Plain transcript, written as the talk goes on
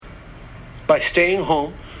By staying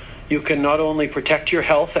home, you can not only protect your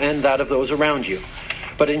health and that of those around you,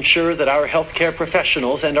 but ensure that our healthcare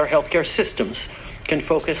professionals and our healthcare systems can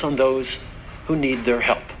focus on those who need their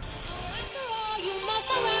help.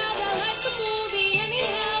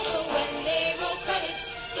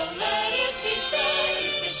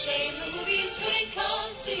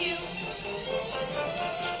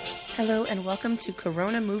 Hello and welcome to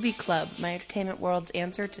Corona Movie Club, my entertainment world's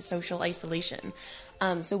answer to social isolation.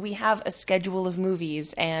 So we have a schedule of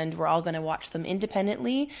movies and we're all going to watch them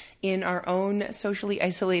independently in our own socially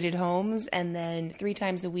isolated homes, and then 3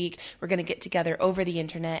 times a week we're going to get together over the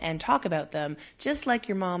internet and talk about them, just like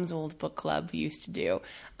your mom's old book club used to do.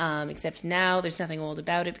 Except now there's nothing old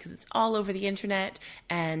about it because it's all over the internet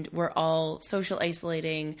and we're all social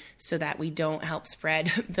isolating so that we don't help spread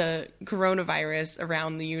the coronavirus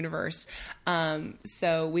around the universe.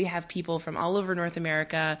 So we have people from all over North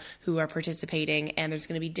America who are participating, and there's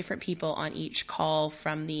going to be different people on each call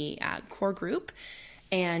from the core group.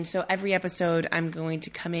 And so every episode I'm going to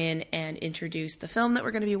come in and introduce the film that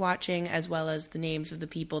we're going to be watching, as well as the names of the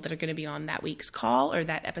people that are going to be on that week's call or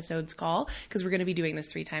that episode's call, because we're going to be doing this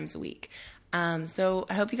 3 times a week. So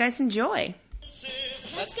I hope you guys enjoy.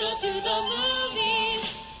 Let's go to the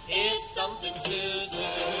movies. It's something to do.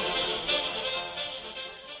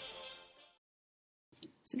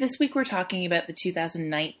 So this week we're talking about the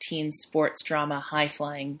 2019 sports drama High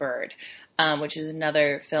Flying Bird, which is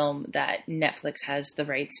another film that Netflix has the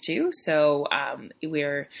rights to. So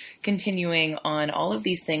we're continuing on. All of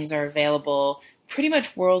these things are available pretty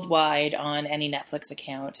much worldwide on any Netflix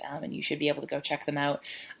account, and you should be able to go check them out.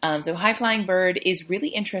 So High Flying Bird is really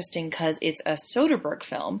interesting because it's a Soderbergh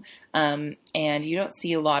film, and you don't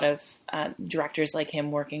see a lot of directors like him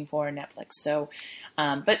working for Netflix. So,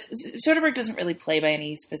 but Soderbergh doesn't really play by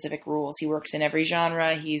any specific rules. He works in every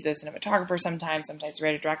genre. He's a cinematographer sometimes a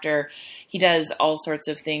writer-director. He does all sorts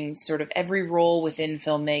of things, sort of every role within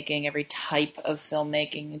filmmaking, every type of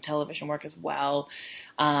filmmaking and television work as well.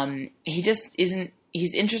 He just isn't,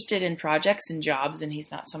 he's interested in projects and jobs, and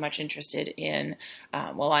he's not so much interested in,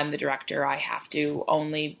 well, I'm the director, I have to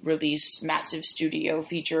only release massive studio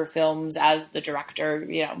feature films as the director.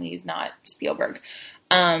 You know, he's not Spielberg.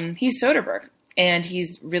 He's Soderbergh, and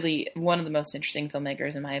he's really one of the most interesting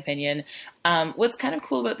filmmakers, in my opinion. What's kind of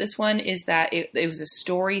cool about this one is that it was a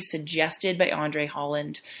story suggested by Andre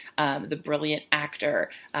Holland, the brilliant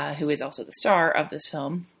actor, who is also the star of this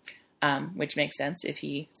film, which makes sense if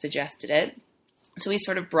he suggested it. So he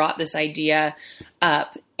sort of brought this idea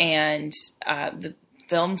up, and the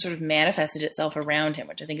film sort of manifested itself around him,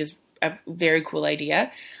 which I think is a very cool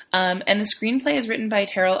idea. And the screenplay is written by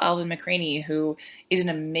Terrell Alvin McCraney, who is an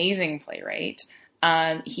amazing playwright.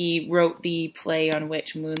 He wrote the play on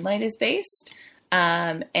which Moonlight is based.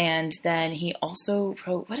 And then he also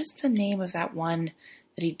wrote, what is the name of that one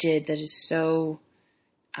that he did that is so...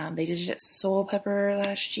 they did it at Soul Pepper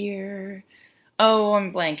last year. Oh,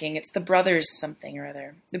 I'm blanking. It's The Brothers something or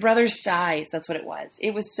other. The Brothers Sighs. That's what it was.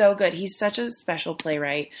 It was so good. He's such a special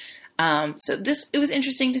playwright. So it was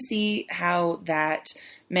interesting to see how that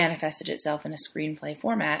manifested itself in a screenplay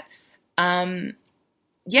format.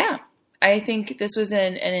 Yeah, I think this was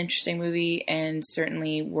an interesting movie and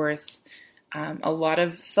certainly worth a lot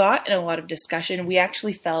of thought and a lot of discussion. We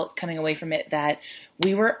actually felt coming away from it that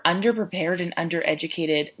we were underprepared and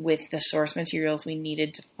undereducated with the source materials we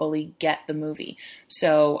needed to fully get the movie.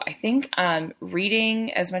 So I think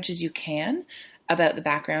reading as much as you can about the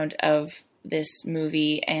background of this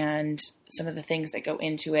movie and some of the things that go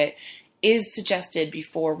into it is suggested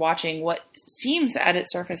before watching what seems at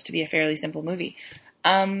its surface to be a fairly simple movie.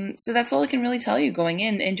 So that's all I can really tell you going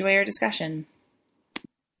in. Enjoy our discussion.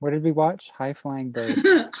 What did we watch? High Flying Bird.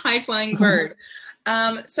 High Flying Bird.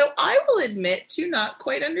 So I will admit to not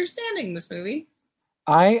quite understanding this movie.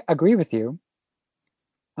 I agree with you.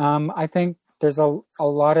 I think there's a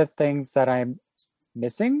lot of things that I'm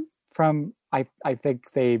missing from, I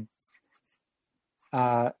think they,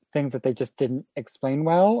 things that they just didn't explain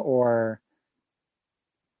well, or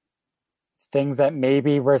things that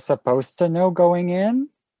maybe we're supposed to know going in.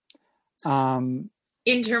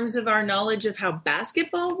 In terms of our knowledge of how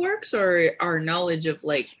basketball works, or our knowledge of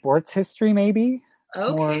like sports history, maybe.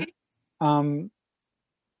 Okay. Or,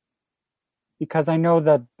 because I know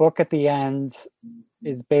the book at the end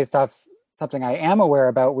is based off something I am aware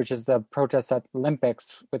about, which is the protests at the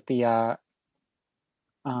Olympics with the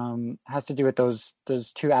has to do with those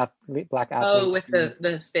 2 black athletes. Oh, with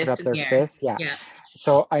the fist put up their fists, yeah.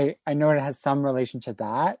 So I know it has some relation to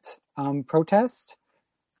that protest,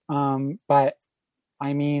 but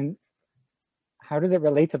I mean, how does it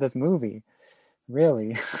relate to this movie?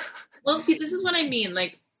 Really? Well, see, this is what I mean.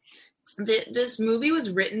 Like, This movie was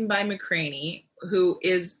written by McCraney, who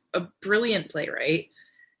is a brilliant playwright.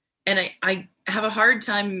 And I have a hard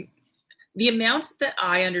time, the amount that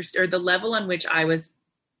I understand, or the level on which I was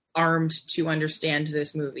armed to understand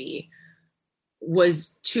this movie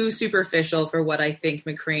was too superficial for what I think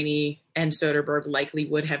McCraney and Soderbergh likely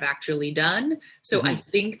would have actually done. So I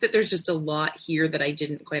think that there's just a lot here that I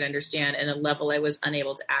didn't quite understand and a level I was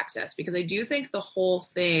unable to access, because I do think the whole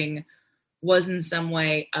thing was in some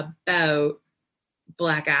way about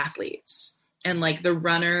Black athletes and like the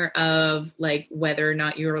runner of like whether or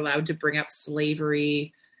not you're allowed to bring up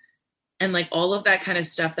slavery and like all of that kind of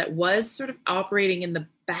stuff that was sort of operating in the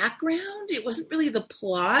background. It wasn't really the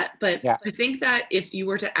plot, but I think that if you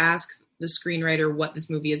were to ask the screenwriter what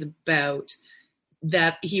this movie is about,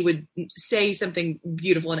 that he would say something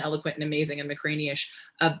beautiful and eloquent and amazing and McCraney-ish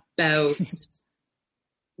about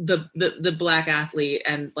the Black athlete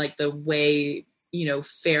and like the way, you know,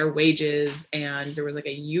 fair wages, and there was like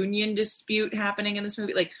a union dispute happening in this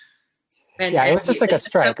movie. Like, and it was just like a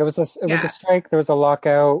strike. It was a strike. There was a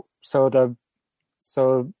lockout. So the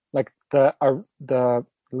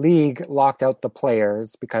league locked out the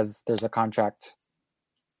players because there's a contract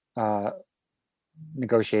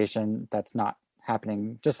negotiation that's not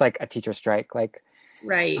happening, just like a teacher strike. Like,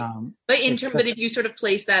 right. But if you sort of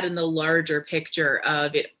place that in the larger picture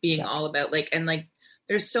of it being all about like, and like,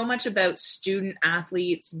 there's so much about student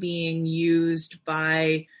athletes being used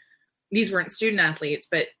by, these weren't student athletes,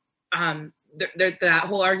 but that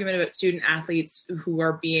whole argument about student athletes who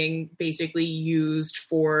are being basically used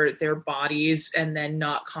for their bodies and then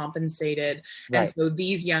not compensated. Right. And so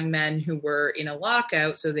these young men who were in a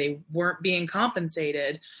lockout, so they weren't being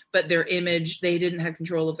compensated, but their image, they didn't have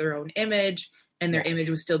control of their own image, and their image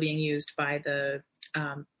was still being used by the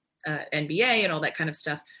NBA and all that kind of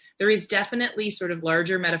stuff. There is definitely sort of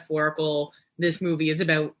larger metaphorical, this movie is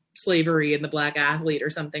about slavery and the Black athlete or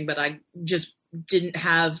something, but I just didn't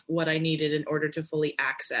have what I needed in order to fully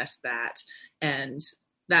access that. And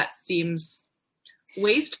that seems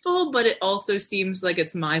wasteful, but it also seems like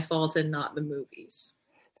it's my fault and not the movie's.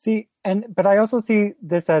 See, but I also see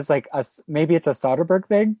this as like maybe it's a Soderbergh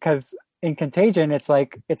thing, because in Contagion, it's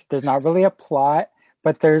like there's not really a plot,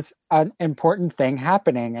 but there's an important thing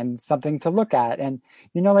happening and something to look at. And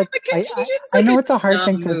you know, like I know it's a hard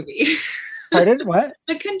thing to. Pardon? What?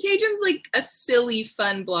 The Contagion's like a silly,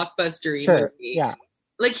 fun blockbuster-y movie. Yeah.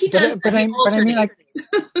 Like he does, but I mean, like,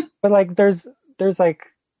 but like, there's like,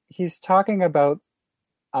 he's talking about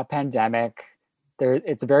a pandemic.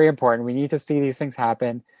 It's very important. We need to see these things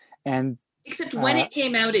happen, and except when it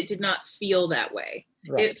came out, it did not feel that way.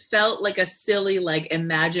 Right. It felt like a silly, like,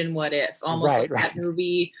 imagine what if, almost that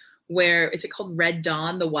movie where, is it called Red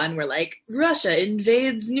Dawn? The one where like Russia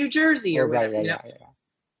invades New Jersey or whatever. You know?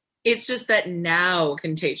 It's just that now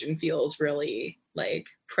Contagion feels really like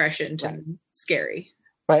prescient and scary.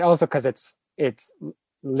 But also because it's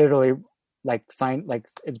literally like science, like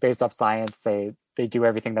it's based off science. They do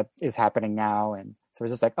everything that is happening now, and so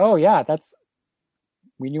it's just like, oh yeah,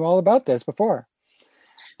 we knew all about this before.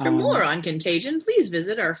 For more on Contagion, please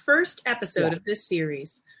visit our first episode of this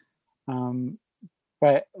series.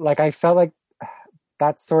 But like I felt like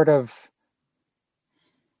that sort of,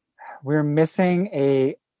 we're missing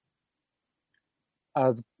a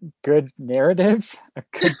good narrative, a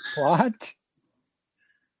good plot.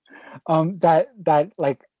 That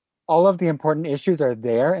like all of the important issues are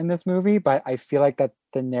there in this movie, but I feel like that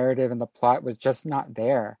the narrative and the plot was just not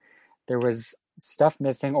there. There was stuff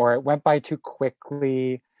missing, or it went by too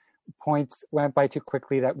quickly. Points went by too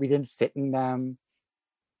quickly that we didn't sit in them.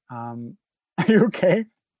 Are you okay?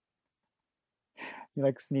 You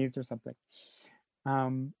like sneezed or something.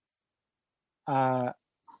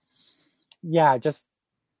 Yeah, just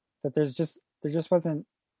that there just wasn't.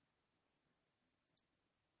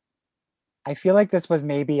 I feel like this was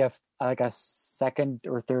maybe a second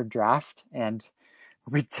or third draft, and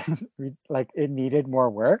we like it needed more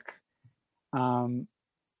work. And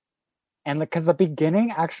because the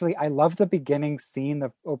beginning, actually, I love the beginning scene,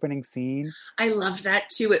 the opening scene. I loved that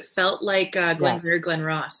too. It felt like Glenn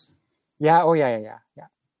Ross. Yeah. Oh yeah.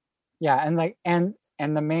 And like and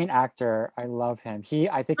the main actor, I love him.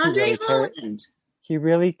 I think he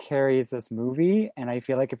really carries this movie, and I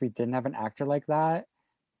feel like if we didn't have an actor like that,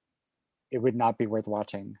 it would not be worth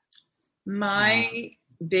watching. My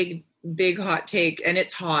big hot take, and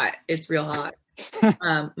it's hot. It's real hot.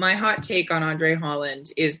 My hot take on Andre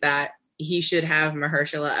Holland is that he should have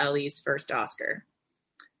Mahershala Ali's first Oscar.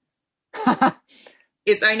 I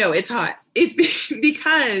know it's hot. It's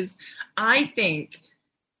because I think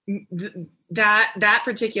that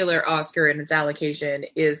particular Oscar and its allocation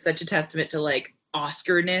is such a testament to like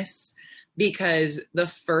Oscar-ness, because the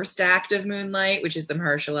first act of Moonlight, which is the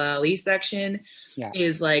Mahershala Ali section,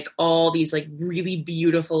 is like all these like really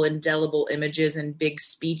beautiful indelible images and big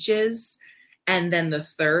speeches. And then the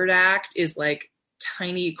third act is like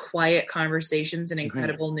tiny, quiet conversations and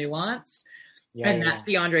incredible nuance. And that's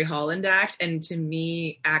the Andre Holland act. And to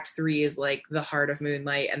me, act 3 is like the heart of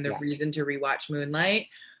Moonlight and the reason to rewatch Moonlight.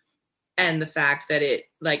 And the fact that it,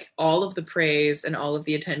 like, all of the praise and all of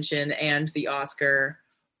the attention and the Oscar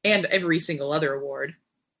and every single other award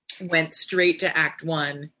went straight to act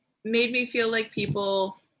 1 made me feel like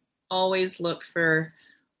people always look for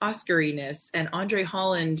Oscariness. And Andre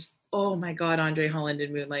Holland, oh my God, Andre Holland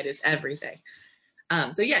in Moonlight is everything.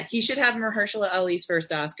 So yeah, he should have Mahershala Ali's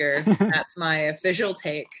first Oscar. That's my official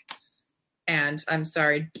take. And I'm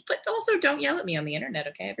sorry, but also don't yell at me on the internet,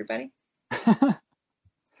 okay, everybody?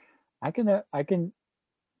 I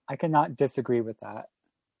cannot disagree with that.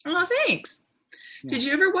 Oh, thanks. Yeah. Did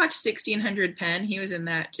you ever watch 1600 Penn? He was in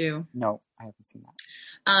that too. No, I haven't seen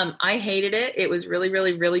that. I hated it. It was really,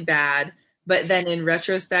 really, really bad. But then in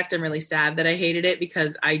retrospect, I'm really sad that I hated it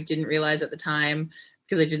because I didn't realize at the time,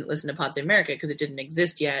 because I didn't listen to Pod Save America because it didn't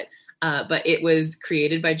exist yet. But it was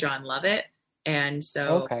created by John Lovett. And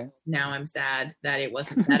so now I'm sad that it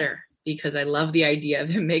wasn't better. Because I love the idea of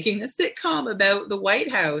him making a sitcom about the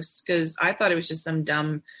White House, because I thought it was just some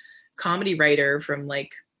dumb comedy writer from,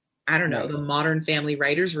 like, I don't know, the Modern Family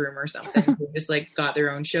Writers Room or something, who just like got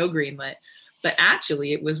their own show greenlit. But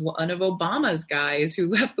actually it was one of Obama's guys who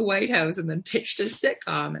left the White House and then pitched a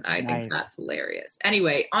sitcom. And I think that's hilarious.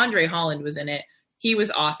 Anyway, Andre Holland was in it. He was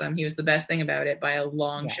awesome. He was the best thing about it by a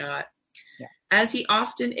long shot. Yeah. As he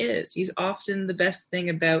often is. He's often the best thing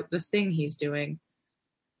about the thing he's doing.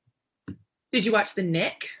 Did you watch The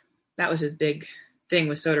Knick? That was his big thing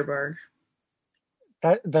with Soderbergh.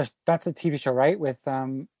 That's a TV show, right? With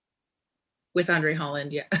Andre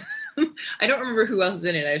Holland, yeah. I don't remember who else is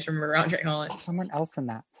in it. I just remember Andre Holland. Someone else in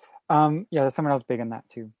that. There's someone else big in that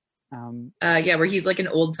too. Where he's like an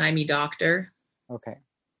old-timey doctor. Okay.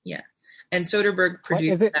 Yeah. And Soderbergh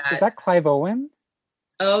produced that. Is that Clive Owen?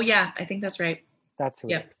 Oh, yeah. I think that's right. That's who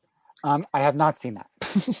it is. I have not seen that.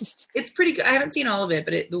 It's pretty good. I haven't seen all of it,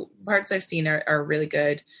 but the parts I've seen are really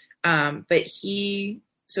good.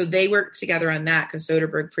 So they worked together on that because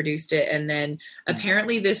Soderbergh produced it. And then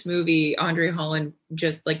apparently this movie, Andre Holland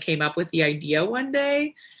just like came up with the idea one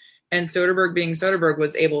day, and Soderbergh, being Soderbergh,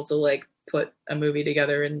 was able to like put a movie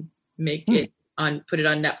together and make it put it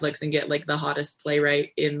on Netflix and get like the hottest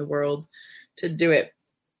playwright in the world to do it.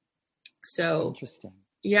 So interesting.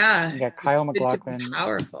 Yeah. Kyle MacLachlan.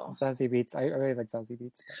 Powerful. Zazie Beetz. I really like Zazie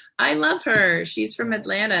Beetz. I love her. She's from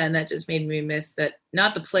Atlanta, and that just made me miss that.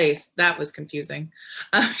 Not the place. That was confusing.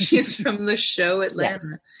 She's from the show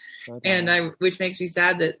Atlanta. Yes. And which makes me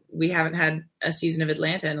sad that we haven't had a season of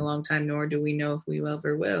Atlanta in a long time, nor do we know if we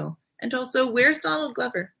ever will. And also, where's Donald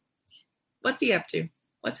Glover? What's he up to?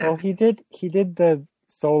 What's happening? Well, he did the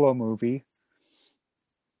Solo movie.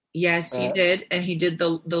 Yes, he did. And he did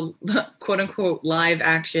the quote unquote live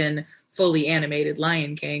action, fully animated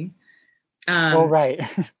Lion King. Right.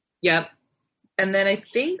 Yep. And then I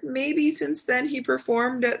think maybe since then he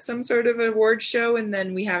performed at some sort of award show, and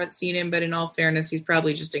then we haven't seen him, but in all fairness, he's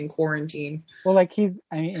probably just in quarantine. Well, like he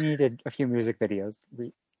did a few music videos.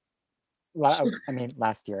 Last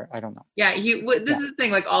year. I don't know. Yeah, this is the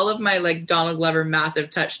thing. Like all of my like Donald Glover massive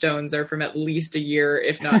touchstones are from at least a year,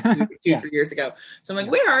 if not 3 years ago. So I'm like,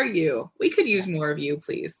 where are you? We could use more of you,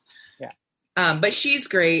 please. Yeah. But she's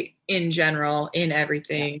great in general in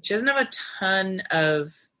everything. Yeah. She doesn't have a ton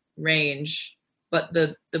of range, but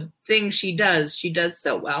the thing she does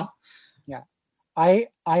so well. Yeah. I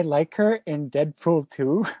like her in Deadpool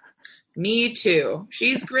 2. Me too.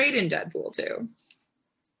 She's great in Deadpool 2.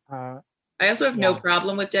 I also have no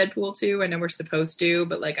problem with Deadpool 2. I know we're supposed to,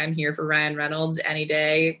 but like I'm here for Ryan Reynolds any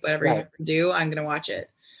day. Whatever he wants to do, I'm going to watch it.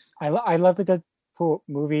 I love the Deadpool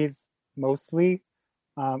movies mostly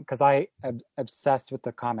because I am obsessed with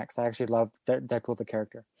the comics. I actually love Deadpool the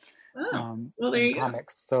character. Well, there you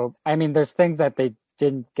comics. So, I mean, there's things that they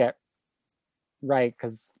didn't get right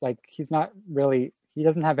because like he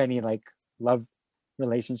doesn't have any like love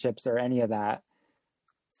relationships or any of that.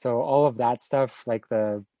 So all of that stuff, like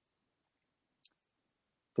the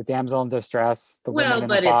damsel in distress, the woman in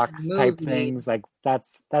the box type things, like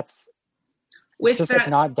that's with just that, like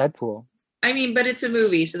not Deadpool. I mean, but it's a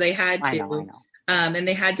movie, so they had to. I know. And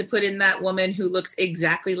they had to put in that woman who looks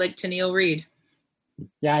exactly like Tennille Reed.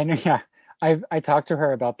 Yeah, I know. Yeah, I talked to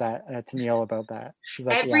her about that, to Neil about that. She's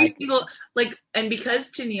like, Every yeah, single, like, and because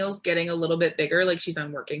Tennille's getting a little bit bigger, like she's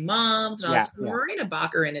on Working Moms and all yeah, that stuff. yeah, Marina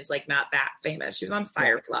Baccarin is like not that famous. She was on yeah.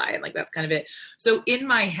 Firefly and like that's kind of it. So in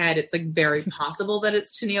my head, it's like very possible that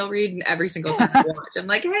it's Tennille Reid, and every single time I watch, I'm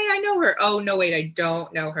like, hey, I know her. Oh no, wait, I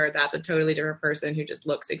don't know her. That's a totally different person who just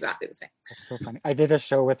looks exactly the same. That's so funny. I did a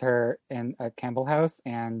show with her in a Campbell House,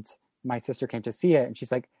 and my sister came to see it, and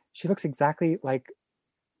she's like, she looks exactly like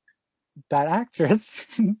that actress.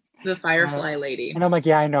 The Firefly lady. And I'm like,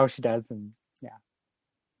 yeah, I know she does, and yeah.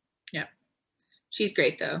 Yeah. She's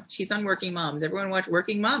great though. She's on Working Moms. Everyone watch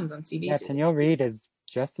Working Moms on CBC. Yeah, Tennille Reid is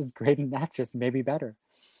just as great an actress, maybe better.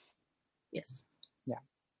 Yes. Yeah.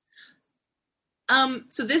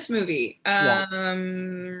 So this movie,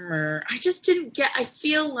 I just didn't get, I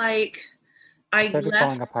feel like I Started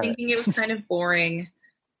falling left apart. thinking it was kind of boring.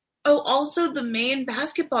 Oh, also the main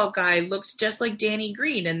basketball guy looked just like Danny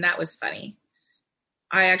Green, and that was funny.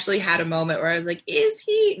 I actually had a moment where I was like, is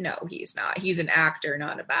he? No, he's not. He's an actor,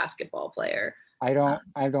 not a basketball player. I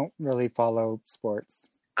don't really follow sports.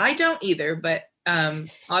 I don't either, but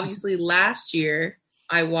obviously last year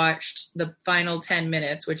I watched the final 10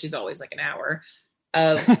 minutes, which is always like an hour,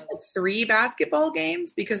 of like 3 basketball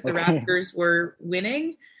games because the Raptors were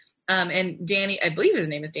winning. And Danny, I believe his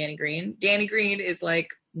name is Danny Green. Danny Green is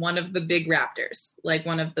like one of the big Raptors, like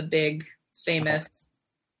one of the big famous,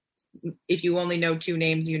 if you only know 2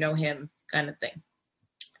 names, you know him kind of thing.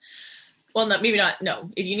 Well, no, maybe not. No,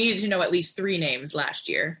 if you needed to know at least 3 names last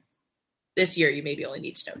year, this year you maybe only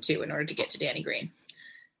need to know 2 in order to get to Danny Green.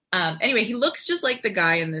 Anyway, he looks just like the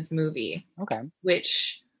guy in this movie,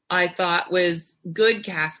 which I thought was good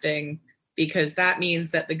casting because that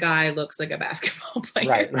means that the guy looks like a basketball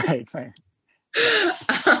player. Right.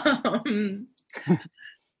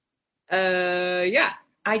 Yeah,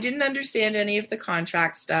 I didn't understand any of the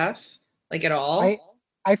contract stuff, like at all.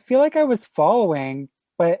 I feel like I was following,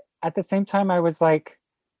 but at the same time I was like,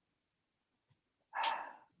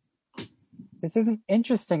 this isn't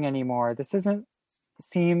interesting anymore. This doesn't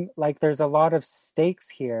seem like there's a lot of stakes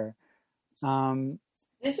here.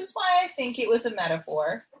 This is why I think it was a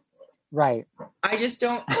metaphor. Right. I just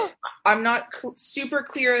don't, I'm not super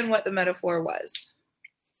clear on what the metaphor was.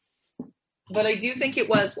 But I do think it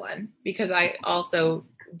was one because I also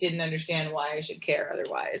didn't understand why I should care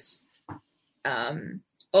otherwise.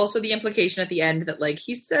 Also the implication at the end that like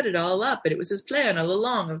he set it all up and it was his plan all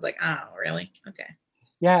along. I was like, oh, really? Okay.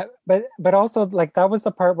 Yeah, but also like that was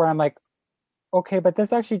the part where I'm like, okay, but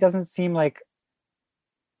this actually doesn't seem like,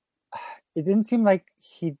 it didn't seem like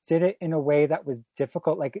he did it in a way that was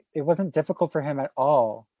difficult. Like it wasn't difficult for him at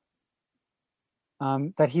all.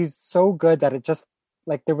 That he's so good that it just,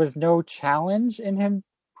 like there was no challenge in him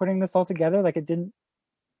putting this all together. Like it didn't,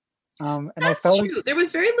 and That's I felt true. like There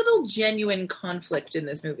was very little genuine conflict in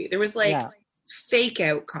this movie. There was like fake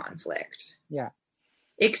out conflict. Yeah.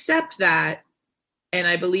 Except that, and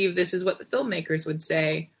I believe this is what the filmmakers would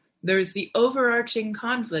say, there's the overarching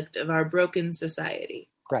conflict of our broken society.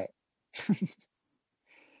 Right.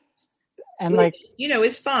 And which, like, you know,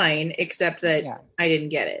 is fine, except that I didn't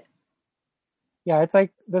get it. Yeah, it's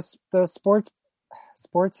like the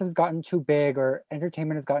sports has gotten too big, or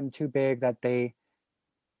entertainment has gotten too big, that they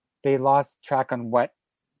lost track on what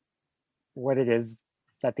it is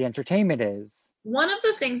that the entertainment is. One of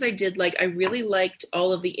the things I did like, I really liked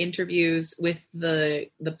all of the interviews with the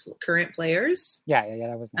current players. Yeah,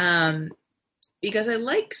 that was nice. Because I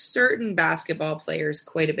like certain basketball players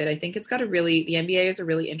quite a bit. I think it's got the NBA is a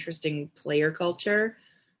really interesting player culture.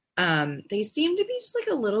 They seem to be just like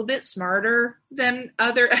a little bit smarter than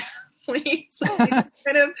other athletes.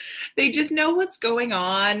 They just know what's going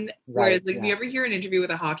on. Whereas if you ever hear an interview with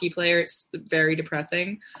a hockey player, it's very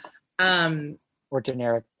depressing. Or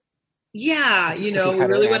generic. Yeah, we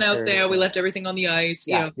really went out there. We left everything on the ice,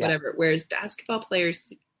 whatever. Whereas basketball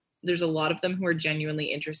players, there's a lot of them who are genuinely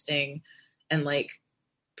interesting and like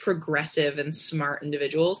progressive and smart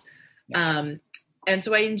individuals. And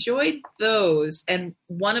so I enjoyed those. And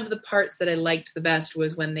one of the parts that I liked the best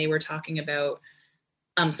was when they were talking about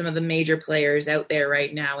some of the major players out there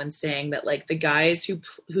right now and saying that like the guys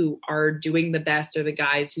who are doing the best are the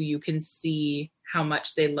guys who you can see how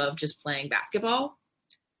much they love just playing basketball.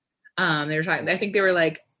 They were talking, I think they were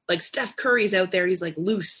like Steph Curry's out there. He's like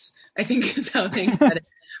loose, I think is how they said it.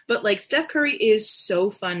 But like Steph Curry is so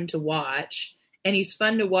fun to watch, and he's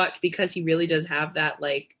fun to watch because he really does have that,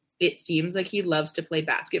 like, it seems like he loves to play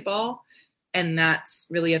basketball, and that's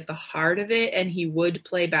really at the heart of it. And he would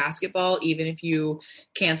play basketball even if you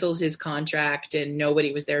canceled his contract and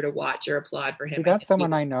nobody was there to watch or applaud for him. See, that's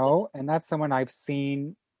someone I know, and that's someone I've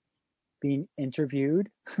seen being interviewed.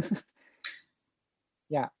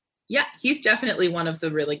 Yeah. Yeah, he's definitely one of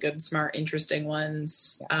the really good, smart, interesting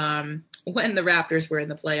ones. Yeah. When the Raptors were in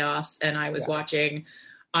the playoffs and I was Yeah. watching,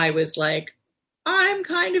 I was like, I'm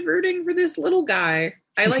kind of rooting for this little guy.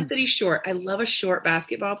 I like that he's short. I love a short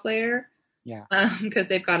basketball player Yeah. because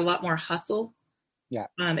they've got a lot more hustle. Yeah.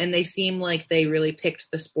 And they seem like they really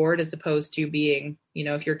picked the sport as opposed to being,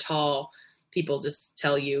 if you're tall, people just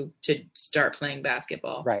tell you to start playing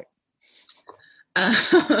basketball. Right.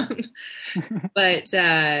 But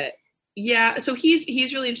yeah, so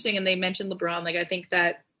he's really interesting. And they mentioned LeBron. Like, I think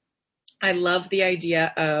that I love the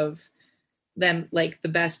idea of them, like the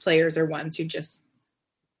best players are ones who just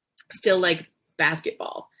still like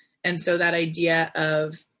basketball. And so that idea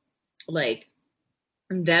of like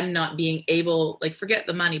them not being able, like, forget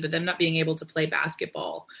the money, but them not being able to play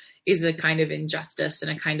basketball is a kind of injustice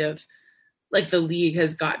and a kind of like the league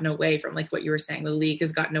has gotten away from, like what you were saying, the league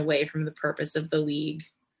has gotten away from the purpose of the league.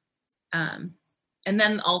 And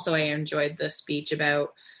then also I enjoyed the speech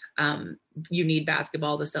about you need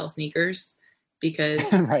basketball to sell sneakers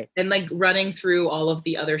because right. and like running through all of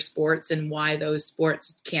the other sports and why those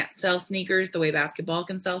sports can't sell sneakers the way basketball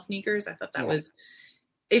can sell sneakers. I thought that was,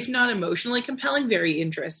 if not emotionally compelling, very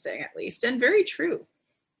interesting at least, and very true.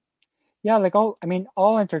 Yeah, like all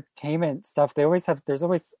entertainment stuff, there's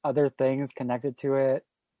always other things connected to it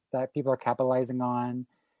that people are capitalizing on.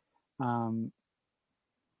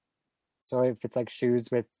 So if it's like shoes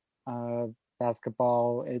with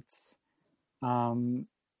basketball, it's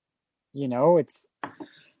it's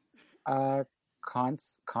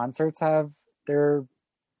concerts have their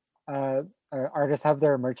artists have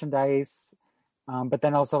their merchandise, but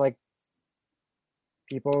then also like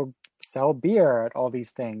people sell beer at all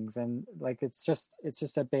these things, and like it's just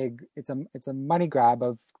a money grab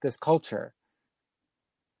of this culture,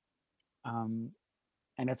 and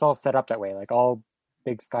it's all set up that way. Like all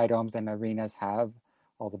big sky domes and arenas have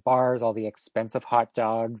all the bars, all the expensive hot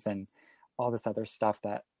dogs, and all this other stuff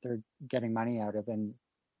that they're getting money out of, and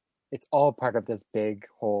it's all part of this big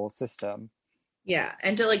whole system. Yeah,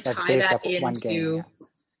 and to like tie that into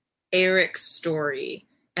Eric's story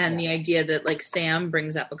and the idea that like Sam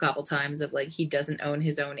brings up a couple times of like he doesn't own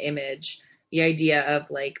his own image. The idea of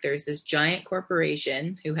like there's this giant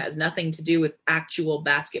corporation who has nothing to do with actual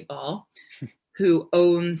basketball, who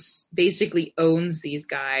basically owns these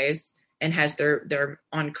guys and has they're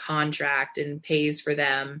on contract and pays for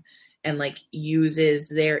them and like uses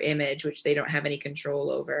their image, which they don't have any control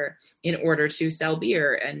over, in order to sell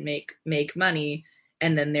beer and make money.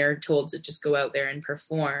 And then they're told to just go out there and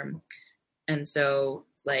perform. And so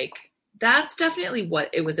like, that's definitely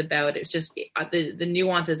what it was about. It's just the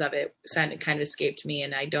nuances of it kind of escaped me.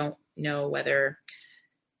 And I don't know whether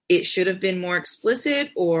it should have been more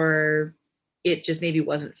explicit or it just maybe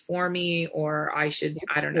wasn't for me, or I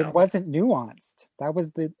don't know. It wasn't nuanced. That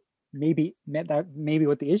was maybe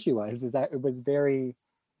what the issue was, is that it was very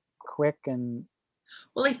quick. And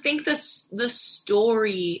well, I think the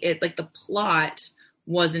story, like the plot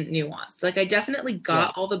wasn't nuanced. Like I definitely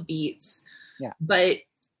got all the beats, but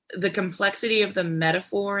the complexity of the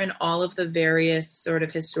metaphor and all of the various sort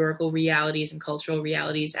of historical realities and cultural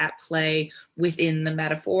realities at play within the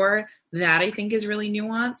metaphor, that I think is really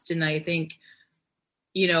nuanced. And I think,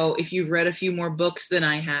 if you've read a few more books than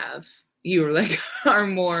I have, you are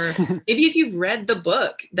more, maybe if you've read the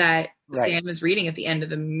book that Sam is reading at the end of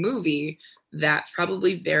the movie, that's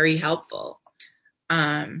probably very helpful.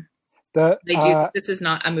 This is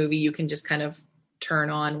not a movie you can just kind of turn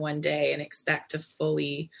on one day and expect to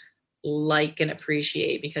fully like and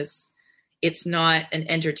appreciate, because it's not an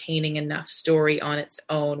entertaining enough story on its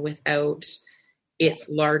own without its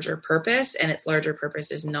larger purpose, and its larger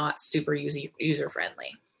purpose is not super user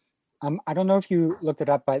friendly. I don't know if you looked it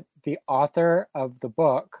up, but the author of the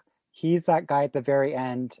book, he's that guy at the very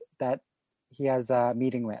end that he has a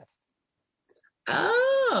meeting with.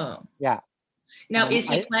 Oh. Yeah. Now, is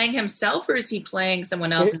he playing himself or is he playing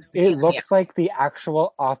someone else? It looks like the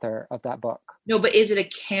actual author of that book. No, but is it a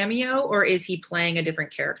cameo or is he playing a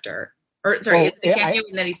different character? Or sorry, is it a cameo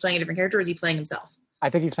and then he's playing a different character, or is he playing himself?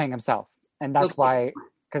 I think he's playing himself. And that's why,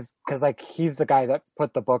 because like he's the guy that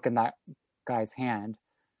put the book in that guy's hand.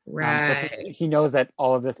 Right. So he knows that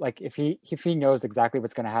all of this, like if he knows exactly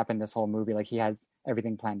what's going to happen this whole movie, like he has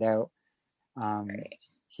everything planned out.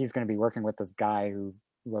 He's going to be working with this guy who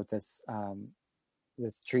wrote this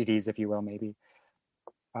this treatise, if you will, maybe,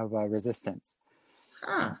 of resistance.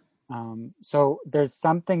 Huh. So there's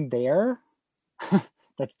something there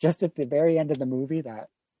that's just at the very end of the movie that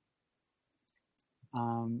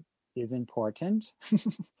is important.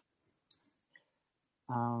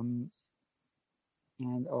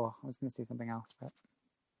 And I was going to say something else, but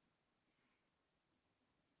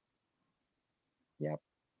Yep.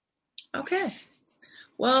 Okay.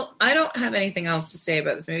 Well, I don't have anything else to say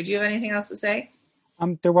about this movie. Do you have anything else to say?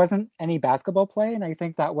 There wasn't any basketball play, and I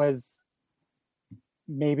think that was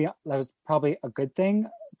probably a good thing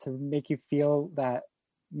to make you feel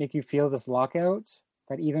this lockout,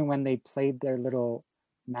 that even when they played their little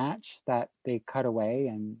match that they cut away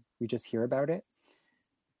and we just hear about it.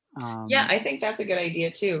 Yeah, I think that's a good idea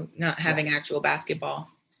too, not having actual basketball.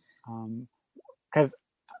 Because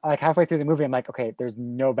like halfway through the movie, I'm like, okay, there's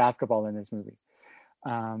no basketball in this movie.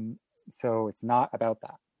 So it's not about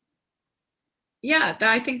that. Yeah,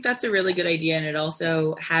 I think that's a really good idea. And it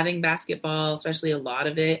also, having basketball, especially a lot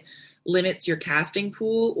of it, limits your casting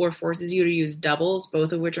pool or forces you to use doubles,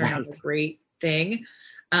 both of which are not a great thing,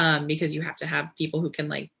 because you have to have people who can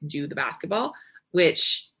like do the basketball,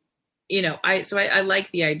 which, you know, I like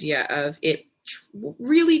the idea of it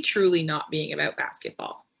really truly not being about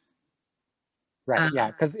basketball. Right. Yeah.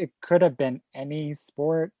 Because it could have been any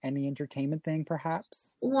sport, any entertainment thing,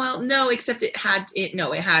 perhaps. Well, no, except it had to be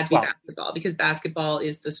basketball, because basketball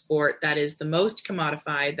is the sport that is the most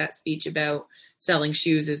commodified. That speech about selling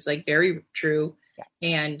shoes is like very true. Yeah.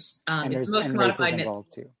 And it's the most commodified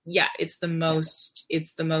involved too. Yeah, it's the most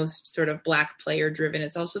sort of Black player driven.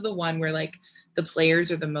 It's also the one where like the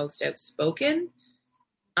players are the most outspoken,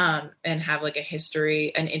 and have like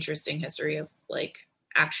an interesting history of like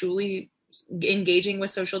actually engaging with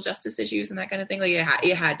social justice issues and that kind of thing. Like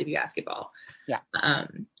it had to be basketball. Yeah.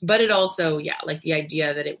 But it also, like the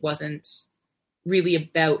idea that it wasn't really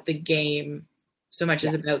about the game so much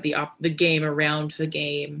as about the game around the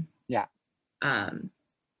game. Yeah.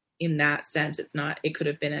 In that sense, it could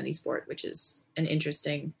have been any sport, which is an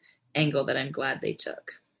interesting angle that I'm glad they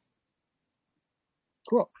took.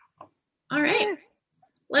 Cool. All right.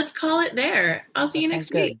 Let's call it there. I'll see you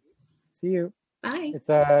next week. See you. Bye. It's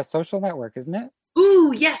a Social Network, isn't it?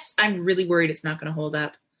 Ooh, yes. I'm really worried it's not going to hold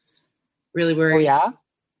up. Really worried. Oh, yeah?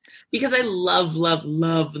 Because I love, love,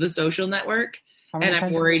 love The Social Network. And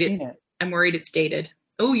I'm worried I'm worried it's dated.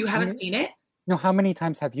 Oh, you haven't seen it? No, how many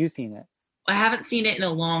times have you seen it? I haven't seen it in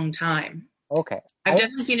a long time. Okay. I've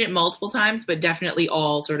definitely seen it multiple times, but definitely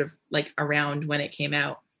all sort of like around when it came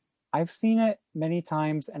out. I've seen it many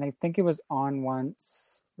times, and I think it was on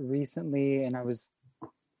once recently, and I was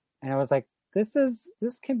like, this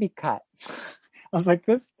can be cut.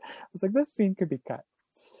 this scene could be cut.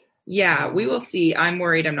 Yeah, we will see. I'm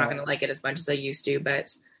worried I'm not going to like it as much as I used to,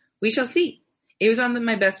 but we shall see. It was on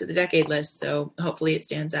my best of the decade list, so hopefully it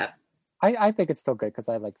stands up. I think it's still good because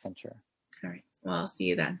I like Fincher. All right. Well, I'll see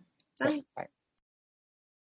you then. Bye. Bye.